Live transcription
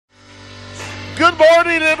Good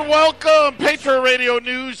morning and welcome. Patriot Radio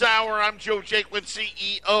News Hour. I'm Joe Jaquin,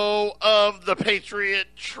 CEO of the Patriot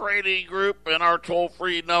Trading Group, and our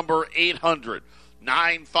toll-free number,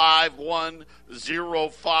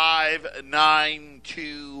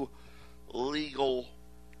 800-951-0592. Legal,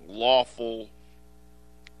 lawful,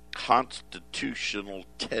 constitutional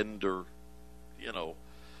tender,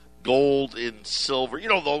 gold and silver,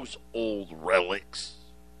 those old relics.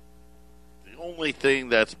 The only thing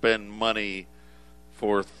that's been money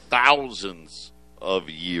for thousands of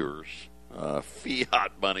years,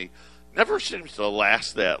 fiat money, never seems to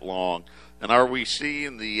last that long. And are we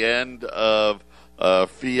seeing the end of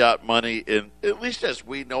fiat money, at least as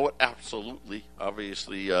we know it? Absolutely.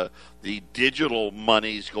 Obviously, the digital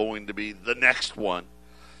money is going to be the next one.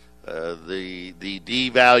 The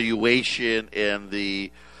devaluation and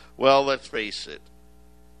let's face it,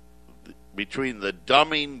 between the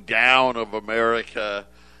dumbing down of America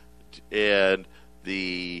and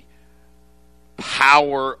the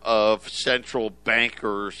power of central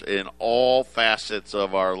bankers in all facets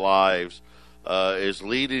of our lives is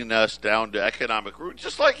leading us down to economic ruin,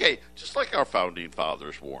 just like our founding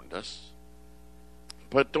fathers warned us.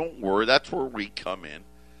 But don't worry, that's where we come in.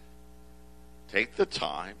 Take the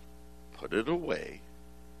time, put it away,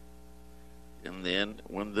 and then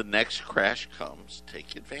when the next crash comes,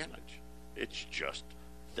 take advantage. It's just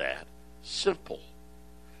that simple.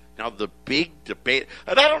 Now, the big debate,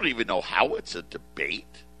 and I don't even know how it's a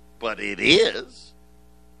debate, but it is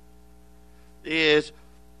this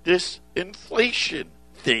inflation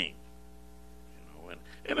thing.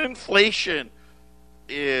 And inflation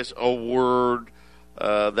is a word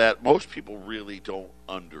that most people really don't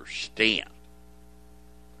understand.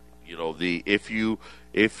 If you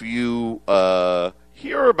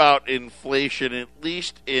hear about inflation, at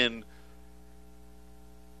least in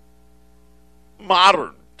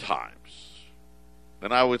modern times,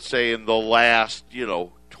 and I would say in the last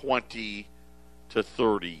 20 to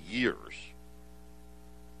 30 years,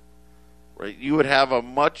 right, you would have a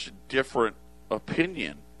much different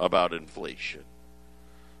opinion about inflation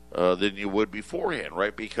than you would beforehand,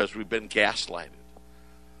 right? Because we've been gaslighted,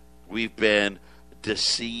 we've been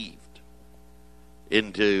deceived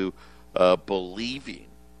into believing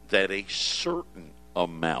that a certain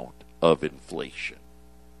amount of inflation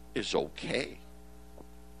is okay.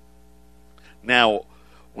 Now,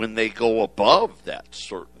 when they go above that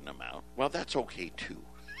certain amount, well, that's okay too.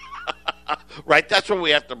 Right? That's what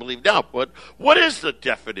we have to believe now. But what is the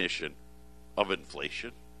definition of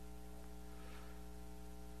inflation?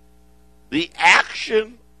 The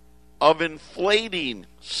action of inflating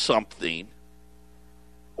something,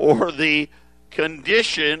 or the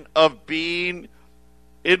condition of being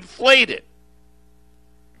inflated.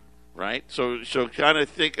 Right? So kind of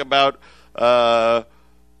think about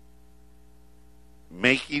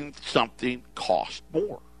making something cost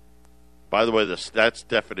more. By the way, that's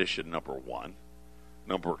definition number one.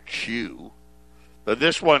 Number two, but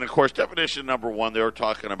this one, of course, definition number one, they were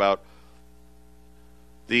talking about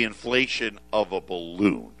the inflation of a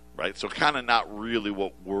balloon, right? So kind of not really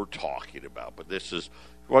what we're talking about, but this is,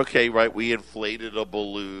 okay, right, we inflated a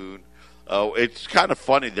balloon. It's kind of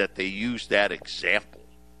funny that they use that example.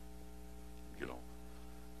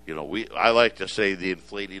 I like to say the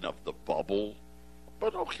inflating of the bubble,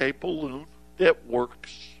 but okay, balloon, that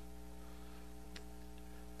works.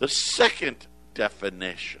 The second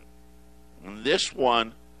definition, and this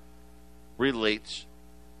one relates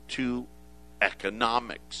to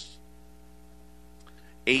economics.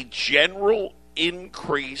 A general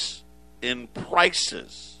increase in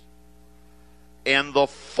prices and the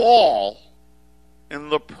fall in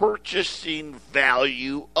the purchasing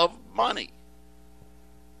value of money.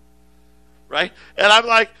 Right? And I'm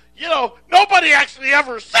like, nobody actually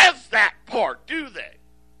ever says that part, do they?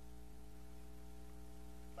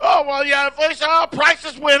 Oh, well, yeah, inflation,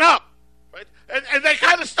 prices went up. Right? And they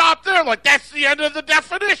kind of stop there, like that's the end of the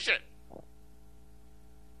definition.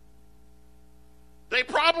 They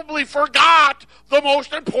probably forgot the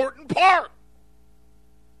most important part.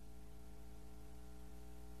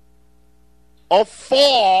 A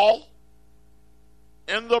fall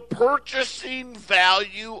in the purchasing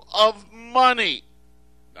value of money.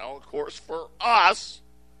 Now, of course, for us,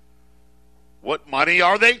 what money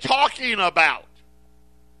are they talking about?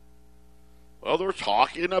 Well, they're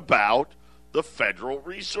talking about the Federal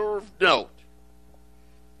Reserve note.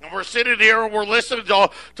 And we're sitting here and we're listening to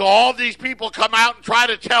all these people come out and try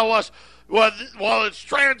to tell us, well, it's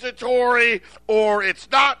transitory, or it's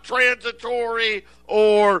not transitory,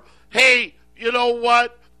 or, hey, you know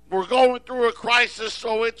what, we're going through a crisis,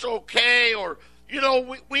 so it's okay, or,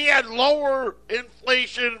 we had lower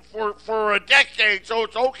inflation for a decade, so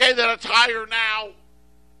it's okay that it's higher now.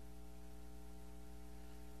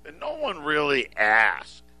 And no one really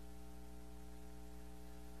asked,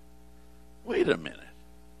 wait a minute.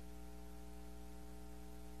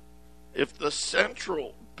 If the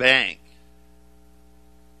central bank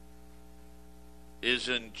is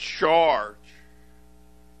in charge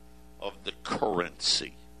of the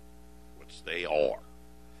currency, which they are.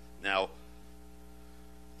 Now,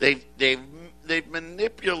 they've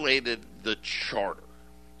manipulated the charter.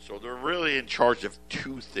 So they're really in charge of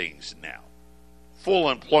two things now.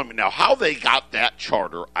 Full employment. Now, how they got that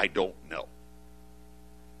charter, I don't know.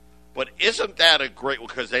 But isn't that a great one?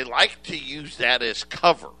 Because they like to use that as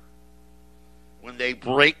cover when they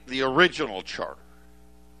break the original charter.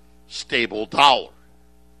 Stable dollar.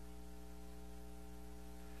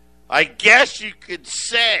 I guess you could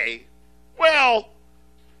say, well,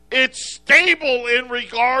 it's stable in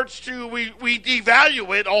regards to we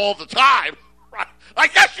devalue it all the time. Right? I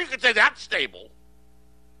guess you could say that's stable.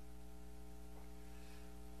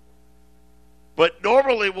 But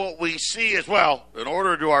normally what we see is, well, in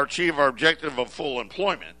order to achieve our objective of full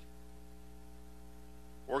employment,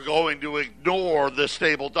 we're going to ignore the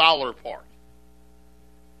stable dollar part.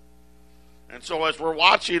 And so as we're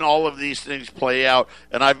watching all of these things play out,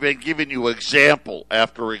 and I've been giving you example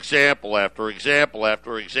after example after example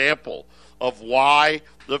after example of why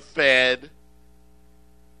the Fed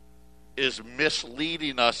is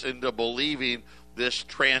misleading us into believing this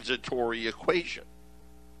transitory equation.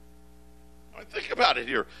 Think about it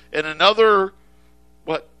here. In another,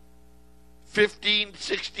 15,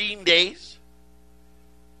 16 days,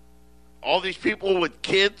 all these people with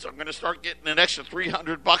kids are going to start getting an extra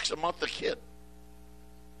 $300 a month a kid.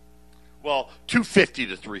 Well, $250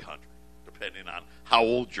 to $300, depending on how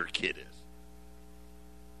old your kid is.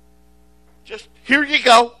 Just here you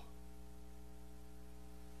go.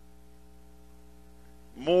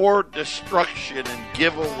 More destruction and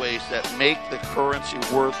giveaways that make the currency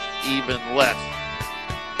worth even less.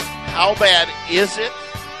 How bad is it?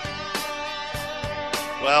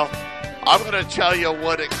 Well, I'm going to tell you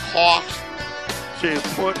what it costs to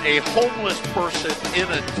put a homeless person in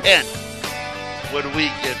a tent when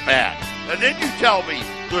we get back. And then you tell me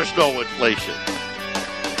there's no inflation.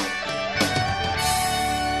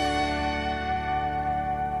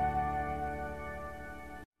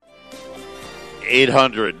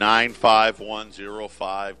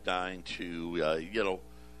 $800-951-0592.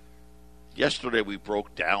 Yesterday we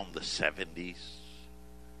broke down the 70s.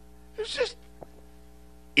 It was just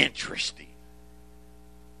interesting.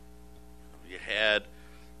 You had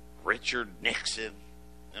Richard Nixon,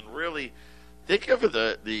 and really think of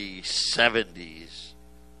the 70s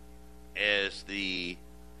as the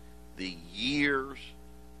years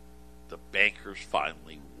the bankers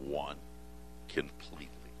finally won completely.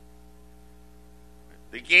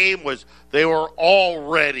 The game was, they were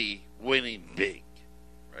already winning big,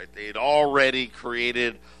 right? They had already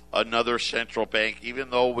created another central bank, even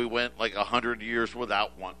though we went like 100 years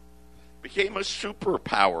without one. Became a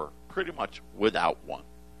superpower pretty much without one.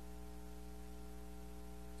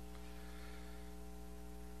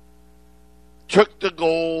 Took the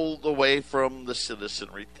gold away from the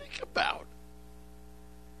citizenry. Think about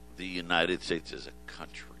the United States as a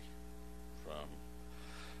country.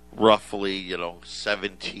 Roughly,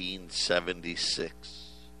 1776,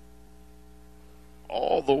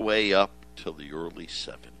 all the way up to the early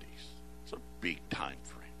 70s. It's a big time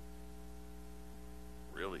frame.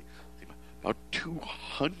 Really, about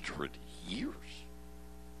 200 years.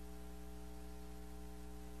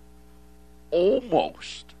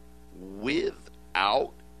 Almost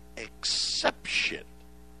without exception.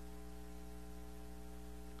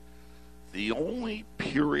 The only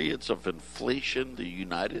periods of inflation the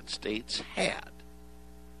United States had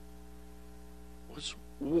was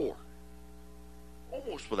war.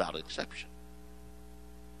 Almost without exception.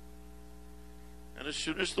 And as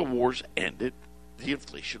soon as the wars ended, the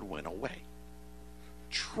inflation went away.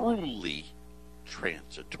 Truly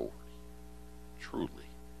transitory. Truly.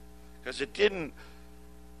 Because it didn't,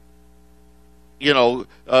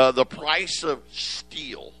 the price of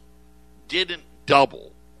steel didn't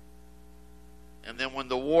double. And then when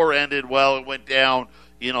the war ended, it went down,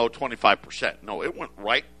 25%. No, it went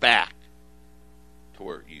right back to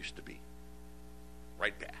where it used to be.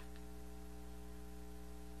 Right back.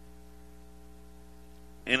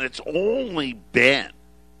 And it's only been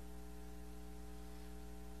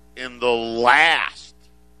in the last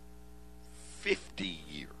 50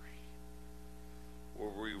 years where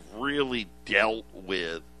we've really dealt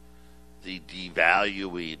with the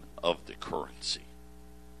devaluing of the currency.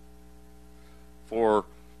 for,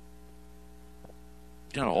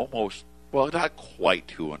 almost, well, not quite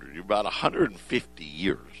 200, about 150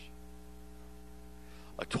 years.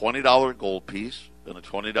 A $20 gold piece and a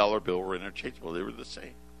 $20 bill were interchangeable. They were the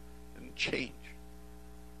same. Didn't change.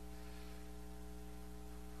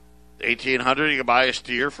 1800, you could buy a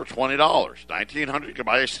steer for $20. 1900, you could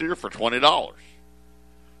buy a steer for $20.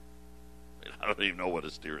 I don't even know what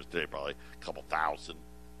a steer is today. Probably a couple thousand.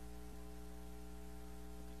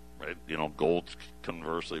 Right? Gold's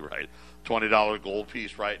conversely, right? $20 gold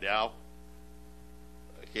piece right now.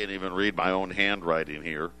 I can't even read my own handwriting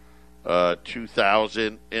here.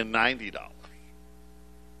 $2,090.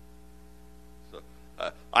 So,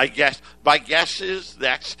 I guess my guess is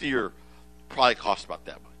that steer probably cost about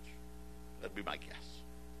that much. That'd be my guess.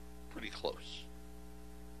 Pretty close.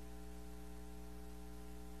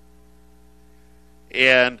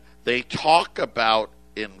 And they talk about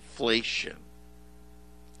inflation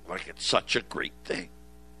like it's such a great thing.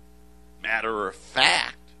 Matter of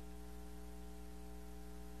fact,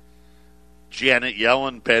 Janet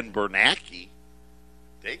Yellen, Ben Bernanke,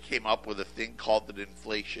 they came up with a thing called an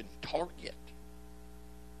inflation target.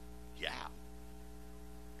 Yeah.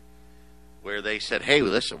 Where they said, hey,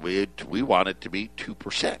 listen, we want it to be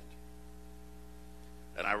 2%.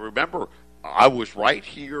 And I remember I was right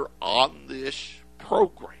here on this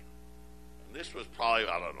program. And this was probably,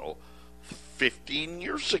 15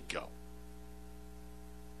 years ago.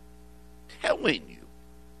 Telling you.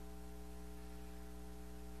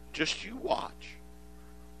 Just you watch.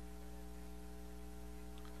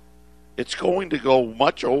 It's going to go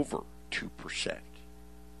much over 2%.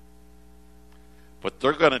 But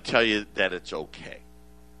they're going to tell you that it's okay.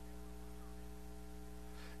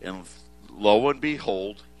 And lo and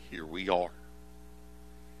behold, here we are.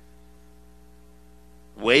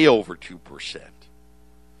 Way over 2%.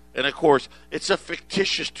 And of course, it's a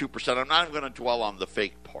fictitious 2%. I'm not even going to dwell on the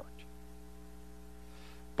fake part.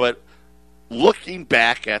 But looking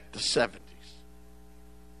back at the 70s,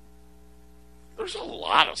 there's a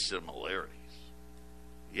lot of similarities.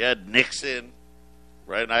 You had Nixon,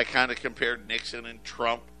 right? And I kind of compared Nixon and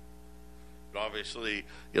Trump. But obviously,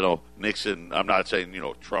 Nixon, I'm not saying,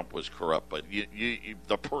 Trump was corrupt, but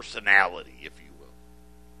the personality, if you will.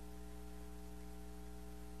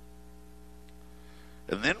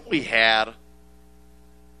 And then we had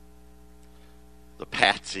the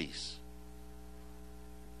patsies.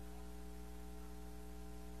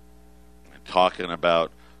 And talking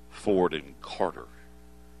about Ford and Carter.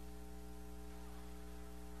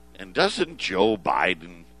 And doesn't Joe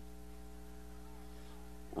Biden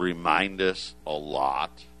remind us a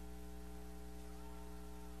lot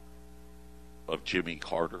of Jimmy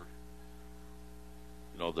Carter?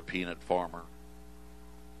 The peanut farmer.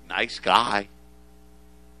 Nice guy.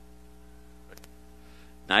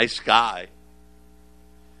 Nice guy.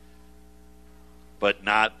 But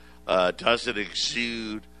doesn't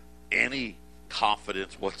exude any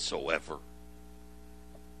confidence whatsoever.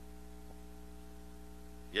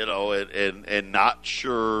 And not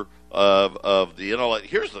sure of the intellect.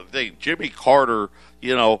 Here's the thing, Jimmy Carter,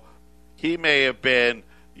 he may have been,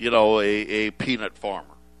 a peanut farmer.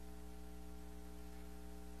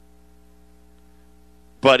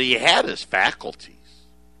 But he had his faculties.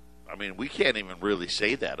 I mean, we can't even really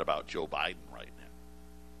say that about Joe Biden right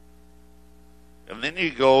now. And then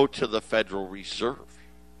you go to the Federal Reserve.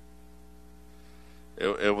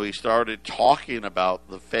 And we started talking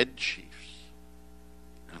about the Fed chiefs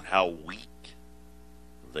and how weak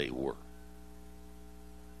they were.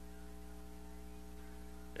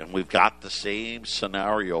 And we've got the same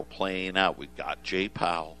scenario playing out. We've got Jay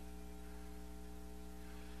Powell.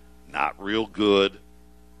 Not real good.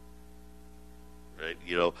 Right?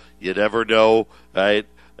 You never know, right?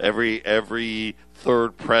 Every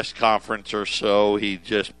third press conference or so, he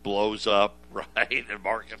just blows up, right? And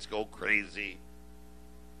markets go crazy.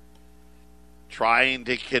 Trying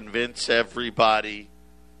to convince everybody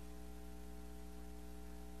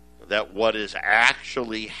that what is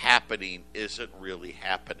actually happening isn't really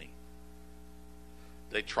happening.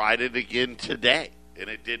 They tried it again today,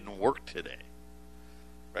 and it didn't work today.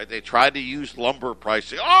 Right? They tried to use lumber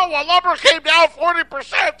pricing. Oh, well, lumber came down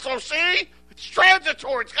 40%, so see? It's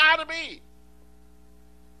transitory. It's got to be.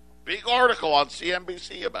 Big article on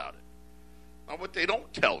CNBC about it. Now, what they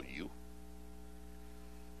don't tell you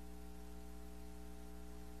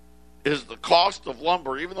is the cost of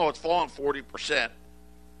lumber, even though it's fallen 40%,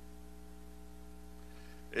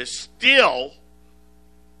 is still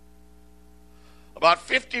about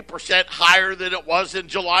 50% higher than it was in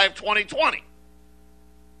July of 2020.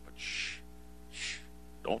 But shh,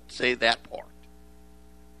 don't say that part.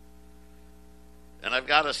 And I've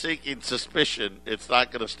got a sinking suspicion it's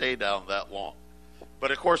not going to stay down that long.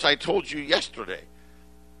 But, of course, I told you yesterday,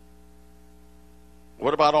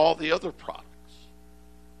 what about all the other products?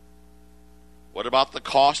 What about the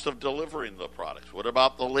cost of delivering the products? What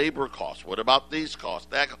about the labor costs? What about these costs?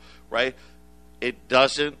 That, right? It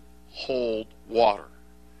doesn't hold water.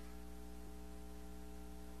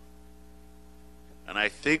 And I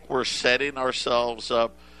think we're setting ourselves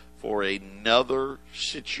up for another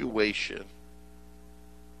situation.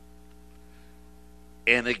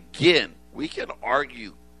 And again, we can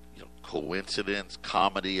argue, coincidence,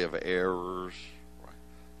 comedy of errors, right?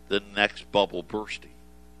 The next bubble bursting.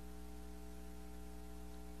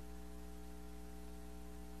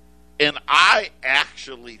 And I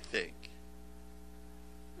actually think,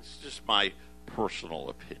 this is just my personal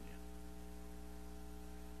opinion,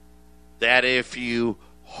 that if you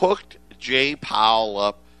hooked Jay Powell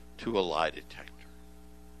up to a lie detector,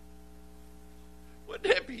 wouldn't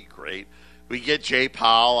that be great? We get Jay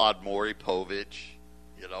Powell on Maury Povich.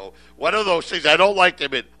 One of those things I don't like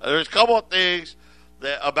them in. There's a couple of things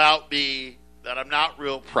about me that I'm not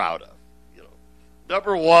real proud of.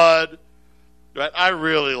 Number one, right, I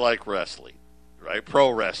really like wrestling, right? Pro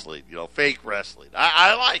wrestling, fake wrestling.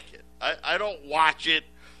 I like it. I don't watch it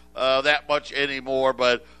that much anymore,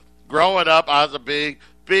 but growing up, I was a big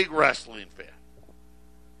wrestling fan.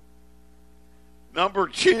 Number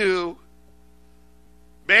two,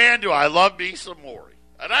 man, do I love me some Maury.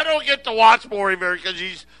 And I don't get to watch Maury very because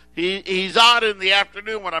he's on in the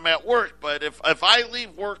afternoon when I'm at work. But if I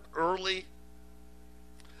leave work early,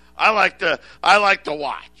 I like to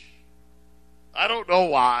watch. I don't know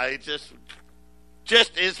why. It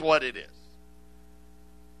just is what it is.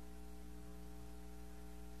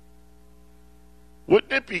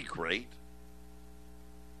 Wouldn't it be great?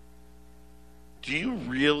 Do you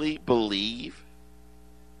really believe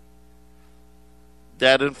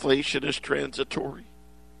that inflation is transitory?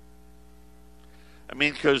 I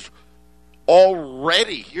mean, because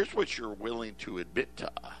already, here's what you're willing to admit to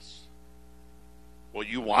us. Well,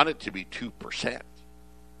 you want it to be 2%.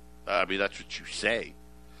 I mean, that's what you say.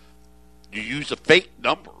 You use a fake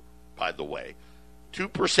number, by the way.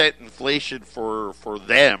 2% inflation for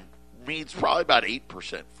them means probably about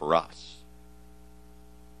 8% for us.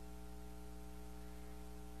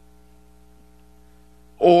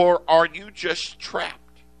 Or are you just trapped?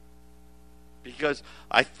 Because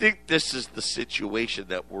I think this is the situation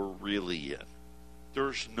that we're really in.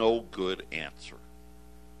 There's no good answer.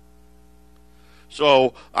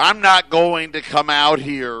 So I'm not going to come out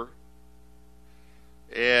here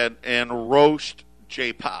and roast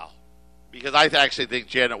Jay Powell. Because I actually think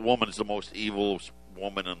Janet Woman is the most evil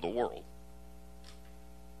woman in the world.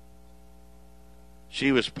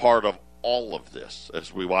 She was part of all of this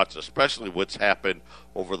as we watch, especially what's happened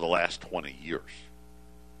over the last 20 years.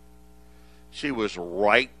 She was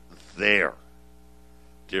right there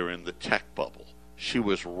during the tech bubble. She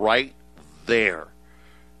was right there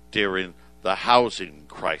during the housing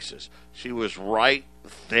crisis. She was right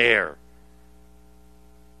there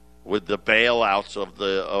with the bailouts of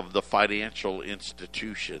the financial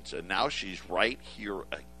institutions, and now she's right here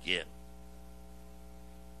again.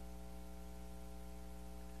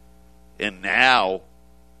 And now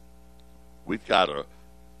we've got a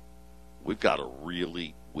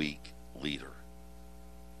really weak leader.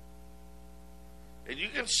 And you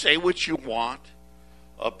can say what you want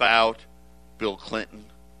about Bill Clinton.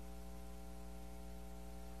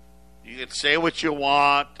 You can say what you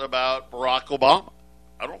want about Barack Obama.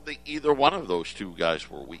 I don't think either one of those two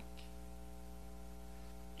guys were weak.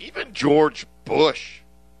 Even George Bush.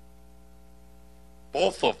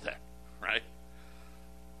 Both of them, right?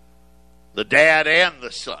 The dad and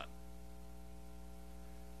the son.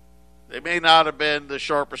 They may not have been the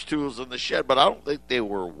sharpest tools in the shed, but I don't think they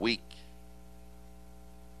were weak.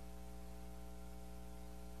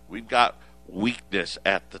 We've got weakness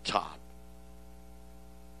at the top.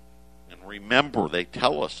 And remember, they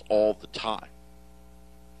tell us all the time.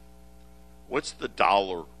 What's the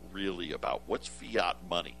dollar really about? What's fiat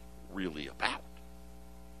money really about?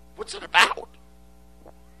 What's it about?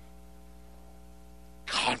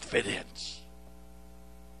 Confidence.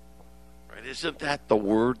 Right? Isn't that the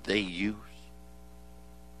word they use?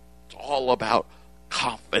 It's all about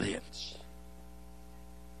confidence.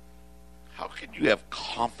 How can you have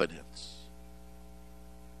confidence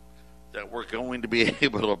that we're going to be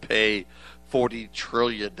able to pay $40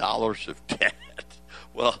 trillion of debt?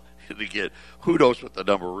 Well, and again, who knows what the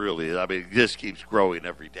number really is? I mean, it just keeps growing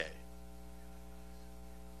every day.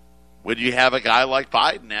 When you have a guy like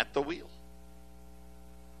Biden at the wheel.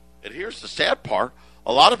 And here's the sad part.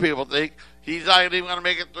 A lot of people think he's not even going to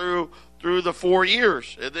make it through through the 4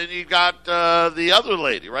 years. And then you got the other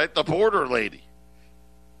lady, right? The Porter lady.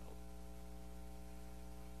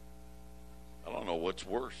 I don't know what's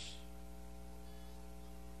worse.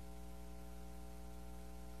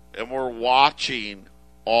 And we're watching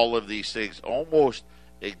all of these things almost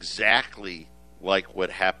exactly like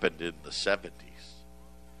what happened in the 70s.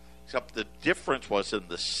 Except the difference was in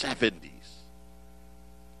the 70s,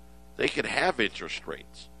 they could have interest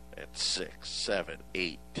rates at 6, 7,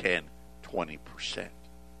 8, 10, 20%.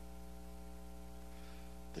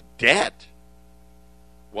 The debt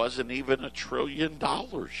wasn't even $1 trillion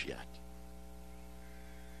yet.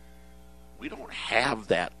 We don't have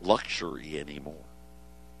that luxury anymore.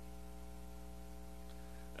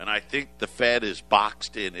 And I think the Fed is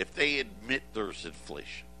boxed in. If they admit there's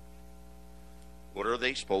inflation, what are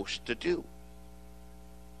they supposed to do?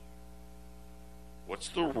 What's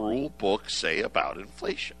the rule book say about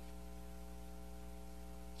inflation?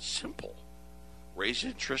 Simple. Raise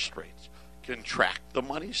interest rates. Contract the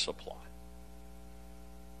money supply.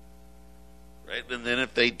 Right? And then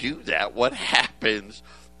if they do that, what happens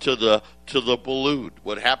to the balloon?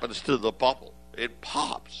 What happens to the bubble? It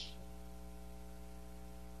pops.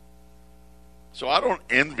 So I don't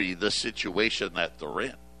envy the situation that they're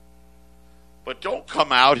in. But don't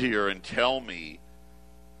come out here and tell me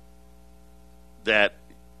that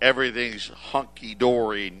everything's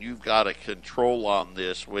hunky-dory and you've got a control on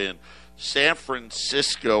this when San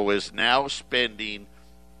Francisco is now spending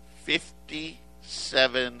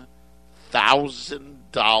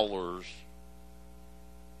 $57,000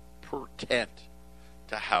 per tent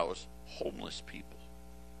to house homeless people.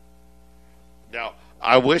 Now,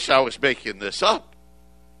 I wish I was making this up.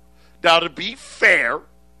 Now, to be fair,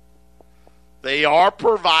 they are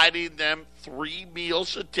providing them 3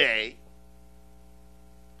 meals a day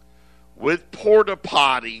with porta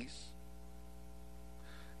potties,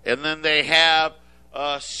 and then they have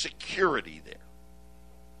security there.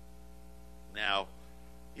 Now,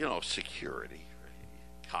 you know, security.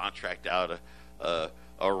 Contract out a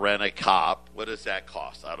rent-a-cop. What does that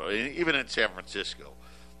cost? I don't know. Even in San Francisco.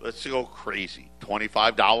 Let's go crazy.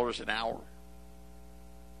 $25 an hour.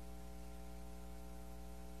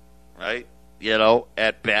 Right? You know,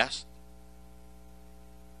 at best.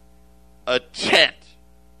 A tent.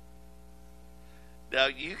 Now,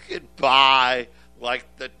 you could buy, like,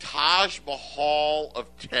 the Taj Mahal of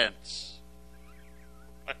tents.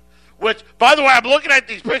 Which, by the way, I'm looking at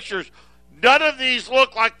these pictures. None of these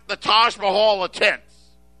look like the Taj Mahal of tents.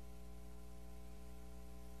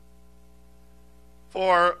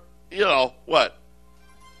 For, you know, what?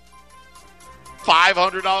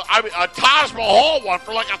 $500. I mean, a Taj Mahal one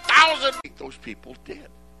for like $1,000. Those people did.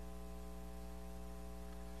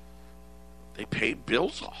 They paid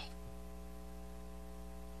bills off.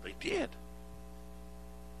 They did.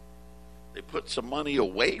 They put some money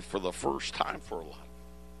away for the first time for a lot.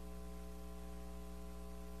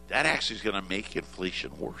 That actually is going to make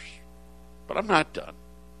inflation worse. But I'm not done.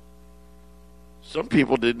 Some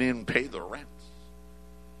people didn't even pay their rents.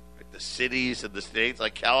 Like the cities and the states,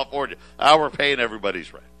 like California, we're paying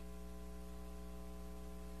everybody's rent.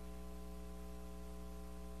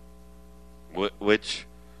 Which,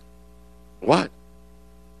 what?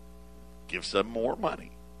 Gives them more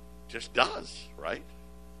money. Just does, right?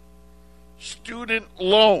 Student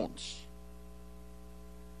loans.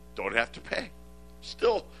 Don't have to pay.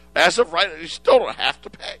 Still, as of right, you still don't have to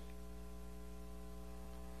pay.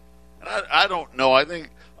 And I don't know. I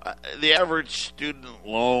think the average student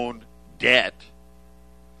loan debt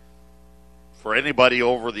for anybody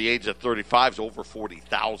over the age of 35 is over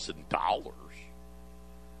 $40,000.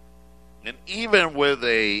 And even with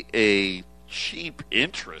a cheap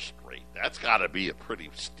interest rate, that's got to be a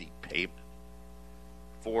pretty steep payment.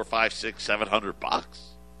 $400, $500, $600, $700.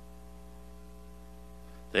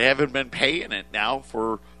 They haven't been paying it now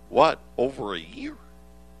for what? Over a year.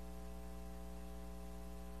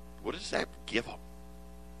 What does that give them?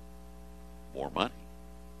 More money.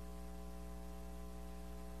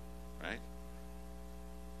 Right?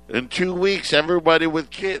 In 2 weeks, everybody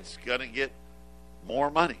with kids going to get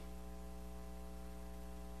more money.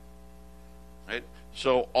 Right?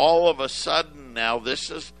 So all of a sudden now,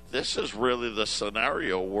 this is really the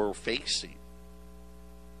scenario we're facing.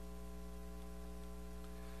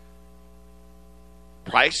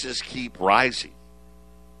 Prices keep rising.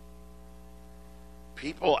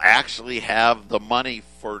 People actually have the money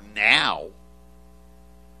for now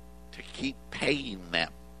to keep paying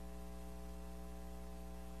them.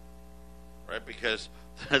 Right? Because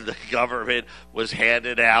the government was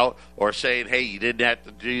handed out or saying, hey, you didn't have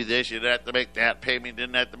to do this, you didn't have to make that payment, you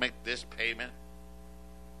didn't have to make this payment.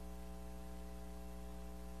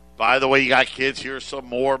 By the way, you got kids, here's some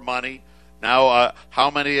more money. Now, how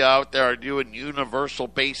many out there are doing universal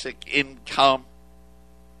basic income?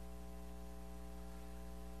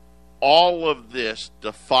 All of this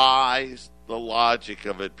defies the logic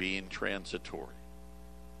of it being transitory.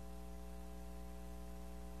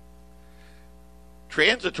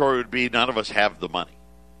 Transitory would be none of us have the money.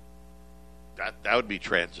 That would be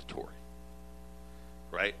transitory,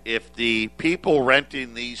 right? If the people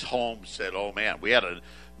renting these homes said, "Oh man, we had a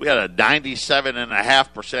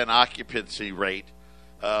 97.5% occupancy rate.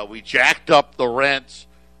 We jacked up the rents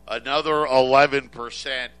another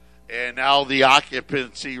 11%, and now the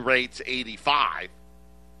occupancy rate's 85."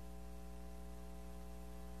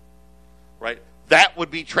 Right? That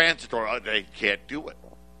would be transitory. They can't do it.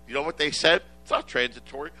 You know what they said? It's not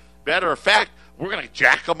transitory. Matter of fact, we're going to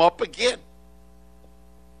jack them up again.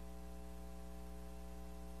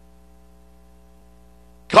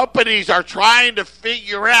 Companies are trying to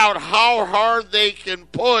figure out how hard they can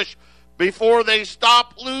push before they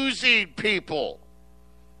stop losing people.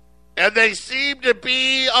 And they seem to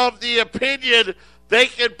be of the opinion they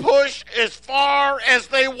can push as far as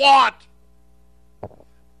they want.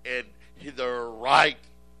 And they're right.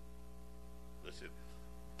 Listen,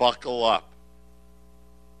 buckle up.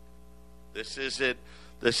 This isn't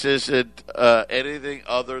anything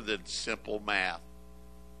other than simple math.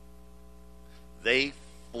 They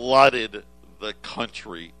flooded the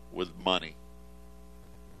country with money.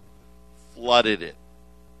 Flooded it.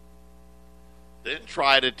 Then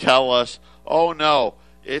try to tell us, "Oh no,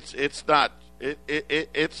 it's not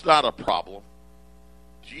a problem."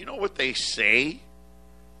 Do you know what they say?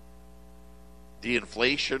 The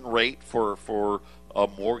inflation rate for a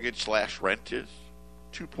mortgage / rent is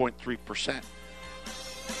 2.3%.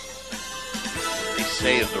 They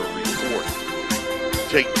say in their report.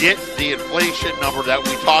 To get the inflation number that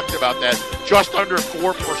we talked about, that just under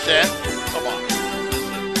 4%, come on.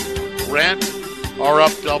 Rents are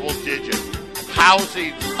up double digits.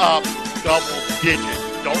 Housing's up double digits.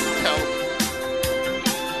 Don't tell me.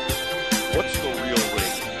 What's the real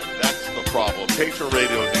rate? That's the problem. Patriot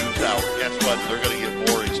Radio News Hour. Guess what? They're going to get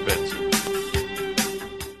more expensive.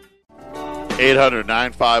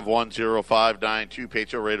 800-951-0592.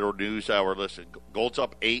 Patriot Radio News Hour. Listen, gold's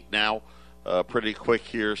up 8 now. Pretty quick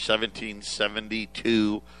here,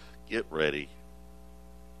 1772. Get ready.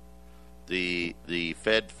 The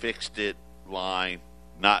Fed fixed it line,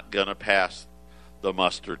 not going to pass the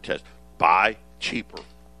mustard test. Buy cheaper.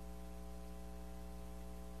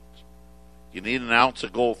 You need an ounce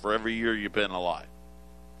of gold for every year you've been alive.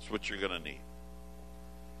 That's what you're going to need.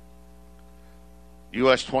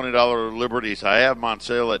 U.S. $20 Liberties. I have them on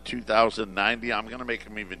sale at $2,090. I'm going to make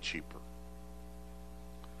them even cheaper.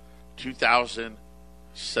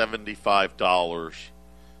 $2,075.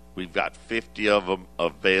 We've got 50 of them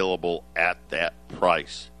available at that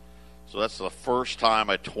price. So that's the first time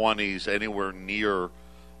a 20 is anywhere near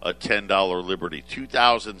a $10 Liberty.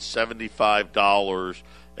 $2,075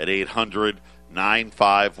 at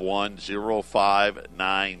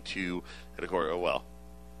 800-951-0592. And of course, well,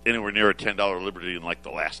 anywhere near a $10 Liberty in like the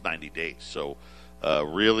last 90 days. So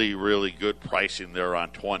really, really good pricing there on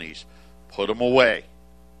 20s. Put them away.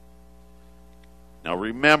 Now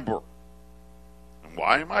remember, and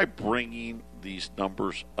why am I bringing these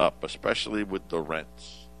numbers up, especially with the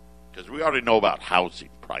rents? Because we already know about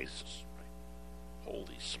housing prices. Right?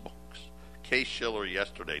 Holy smokes. Case-Shiller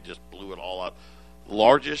yesterday just blew it all out.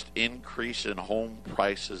 Largest increase in home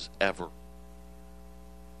prices ever.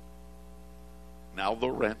 Now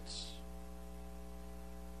the rents.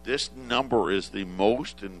 This number is the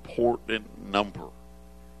most important number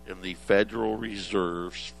in the Federal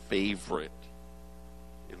Reserve's favorite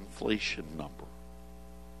inflation number.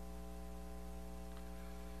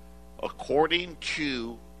 According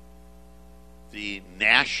to the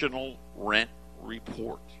National Rent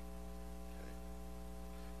Report,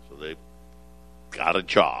 so they've got a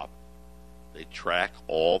job. They track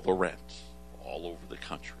all the rents all over the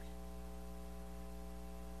country.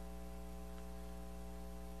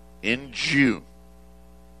 In June,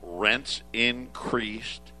 rents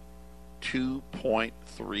increased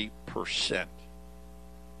 2.3%.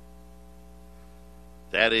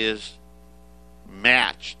 That is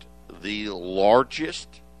matched the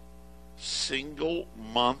largest single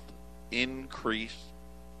month increase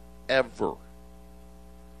ever.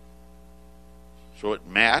 So it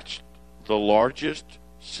matched the largest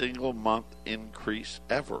single month increase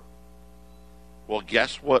ever. Well,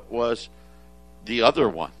 guess what was the other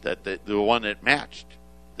one, the one that matched?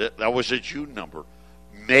 That was a June number.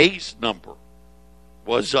 May's number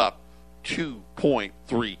was up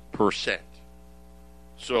 2.3%.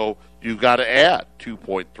 So you got to add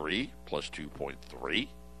 2.3 plus 2.3.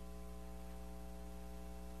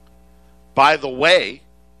 By the way,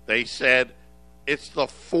 they said it's the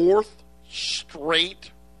fourth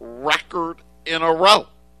straight record in a row,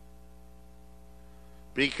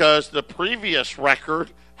 because the previous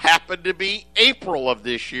record happened to be April of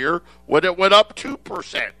this year when it went up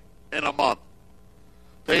 2% in a month.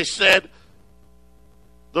 They said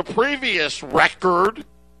the previous record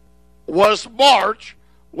was March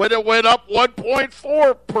when it went up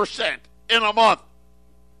 1.4% in a month.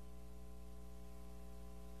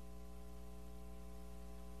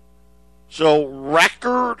 So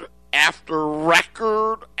record after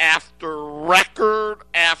record after record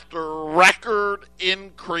after record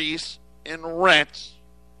increase in rents.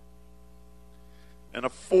 In a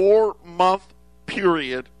 4-month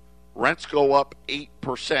period, rents go up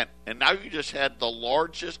 8%. And now you just had the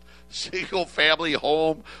largest single-family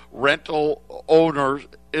home rental owners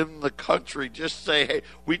in the country just say, hey,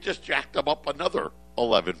 we just jacked them up another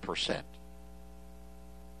 11%.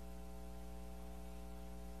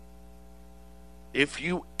 If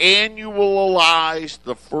you annualize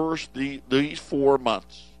these 4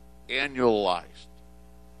 months, annualized,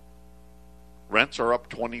 rents are up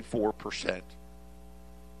 24%.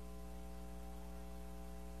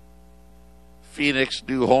 Phoenix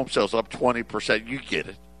new home sales up 20%. You get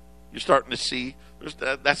it. You're starting to see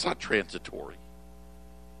that's not transitory.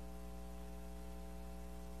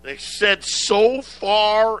 They said so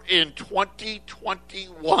far in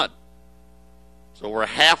 2021, so we're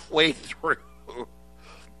halfway through,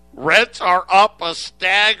 rents are up a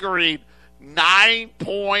staggering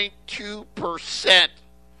 9.2%.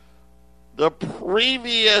 The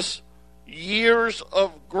previous years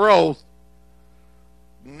of growth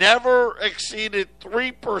never exceeded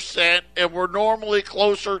 3%, and we're normally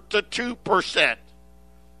closer to 2%.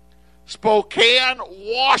 Spokane,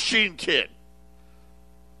 Washington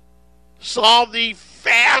saw the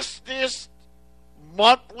fastest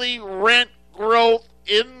monthly rent growth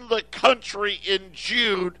in the country in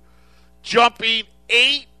June, jumping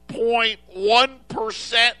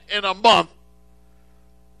 8.1% in a month,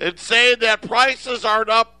 and saying that prices are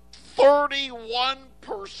up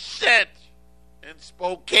 31% in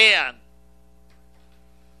Spokane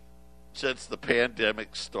since the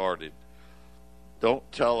pandemic started.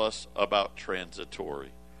 Don't tell us about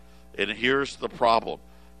transitory. And here's the problem.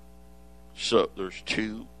 So there's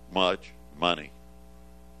too much money.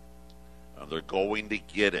 And they're going to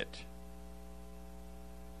get it.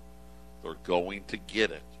 They're going to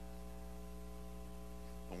get it.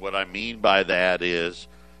 And what I mean by that is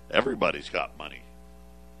everybody's got money.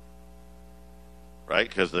 Right?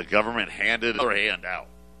 Because the government handed their hand out.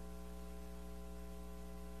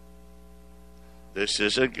 This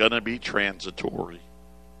isn't going to be transitory.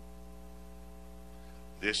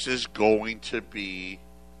 This is going to be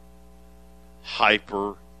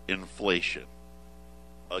hyperinflation.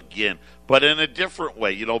 Again, but in a different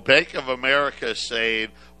way. You know, Bank of America is saying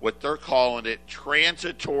what they're calling it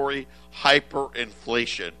transitory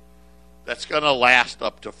hyperinflation. That's going to last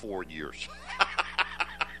up to 4 years.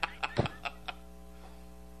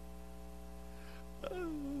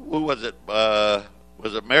 Who was it? Was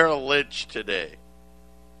it Merrill Lynch today?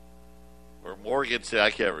 Or Morgan said, I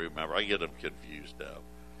can't remember. I get them confused now.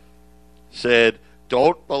 Said,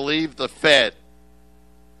 don't believe the Fed.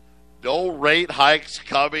 No rate hikes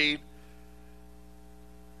coming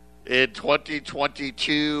in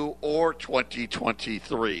 2022 or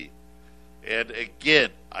 2023. And again,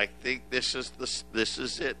 I think this is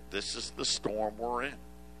it. This is the storm we're in.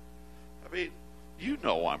 I mean, you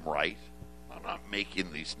know I'm right. I'm not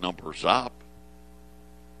making these numbers up.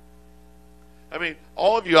 I mean,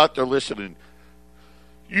 all of you out there listening,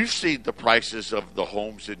 you've seen the prices of the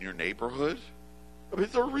homes in your neighborhood. I mean,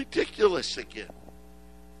 they're ridiculous again.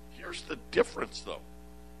 Here's the difference, though,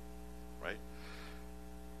 right?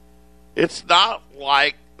 It's not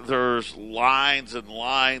like there's lines and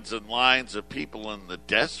lines and lines of people in the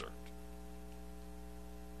desert.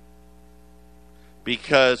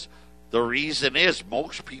 Because the reason is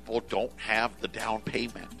most people don't have the down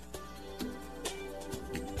payment.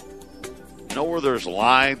 You know where there's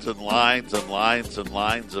lines and lines and lines and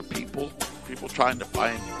lines of people trying to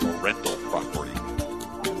find a rental property.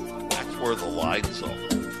 That's where the lines are.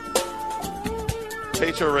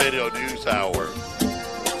 Patriot Radio News Hour.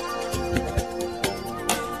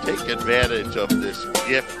 Take advantage of this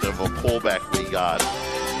gift of a pullback we got,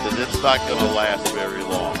 because it's not going to last very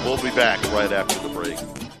long. We'll be back right after the break.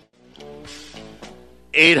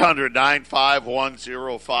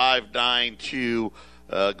 800-951-0592.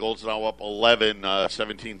 Gold's now up 11,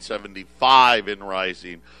 1775 in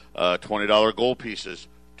rising. $20 gold pieces,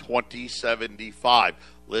 2075.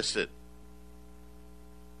 Listen,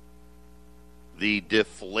 the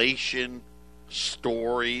deflation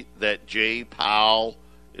story that Jay Powell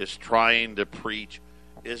is trying to preach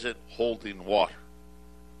isn't holding water.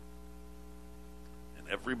 And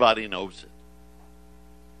everybody knows it.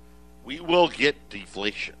 We will get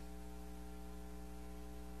deflation.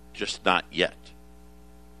 Just not yet.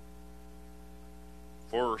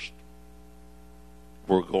 First,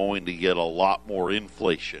 we're going to get a lot more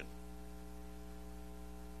inflation.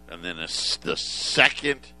 And then the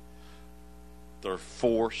second, they're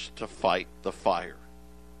forced to fight the fire.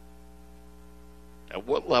 At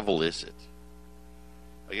what level is it?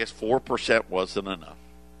 I guess 4% wasn't enough.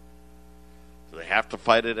 Do they have to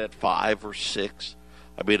fight it at 5 or 6?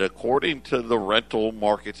 I mean, according to the rental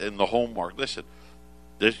markets and the home market, listen,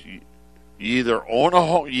 you either own a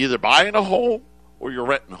home, you're either buying a home or you're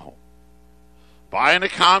renting a home. Buying a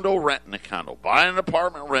condo, renting a condo. Buying an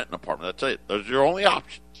apartment, renting an apartment. That's it. Those are your only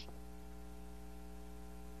options.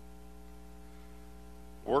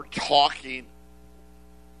 We're talking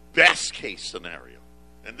best case scenario,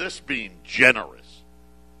 and this being generous,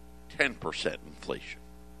 10% inflation.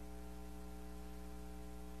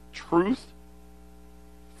 Truth,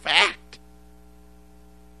 fact.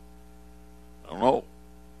 I don't know.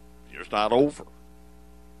 Year's not over.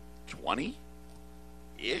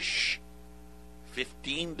 20-ish,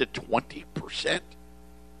 15 to 20%.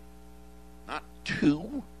 Not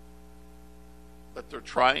 2%. That they're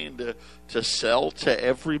trying to sell to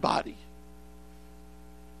everybody.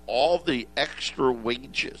 All the extra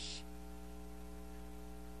wages,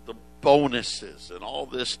 the bonuses, and all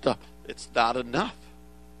this stuff, it's not enough.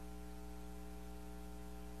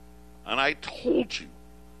 And I told you,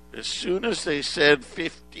 as soon as they said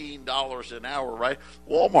 $15 an hour, right?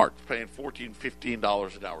 Walmart's paying $14,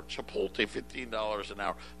 $15 an hour. Chipotle, $15 an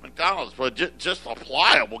hour. McDonald's, well, just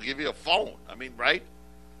apply it. We'll give you a phone. I mean, right?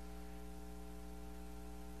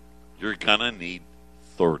 You're going to need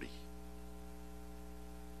 30.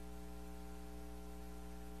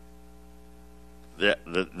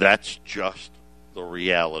 That's just the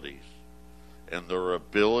realities. And their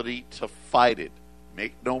ability to fight it.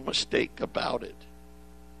 Make no mistake about it.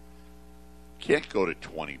 Can't go to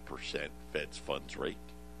 20% Fed's funds rate.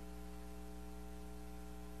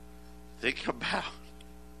 Think about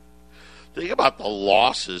the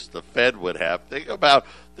losses the Fed would have. Think about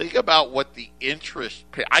what the interest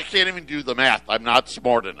pay. I can't even do the math. I'm not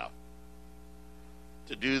smart enough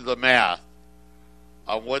to do the math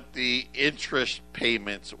on what the interest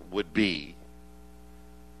payments would be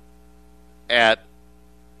at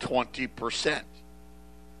 20%.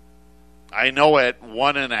 I know at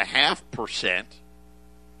 1.5%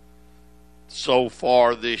 so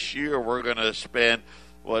far this year, we're going to spend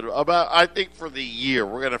I think for the year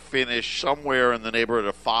we're going to finish somewhere in the neighborhood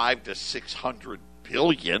of $500 to $600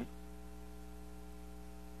 billion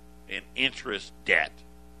in interest debt.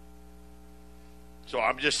 So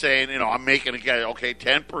I'm just saying, I'm making a guess. Okay,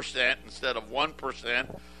 10% instead of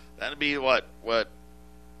 1%. That'd be what $5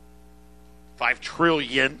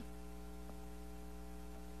 trillion.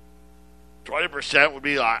 20% would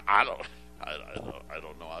be like, I don't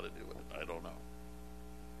know how to do it. I don't know.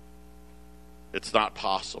 It's not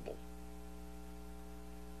possible.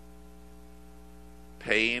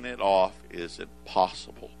 Paying it off isn't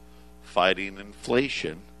possible. Fighting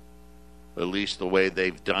inflation, at least the way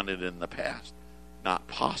they've done it in the past, not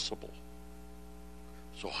possible.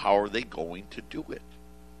 So how are they going to do it?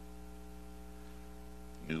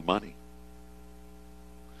 New money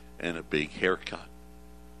and a big haircut.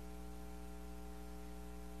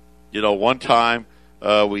 One time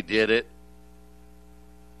we did it.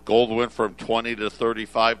 Gold went from $20 to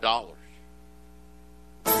 $35.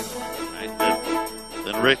 Right?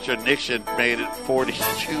 Then Richard Nixon made it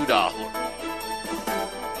 $42. Are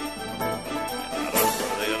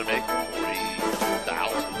they going to make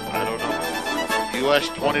 $40,000? I don't know. U.S.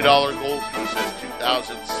 $20 gold piece says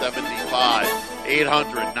 2,075.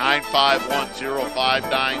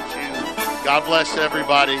 800-951-0592. God bless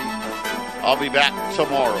everybody. I'll be back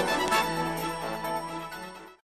tomorrow.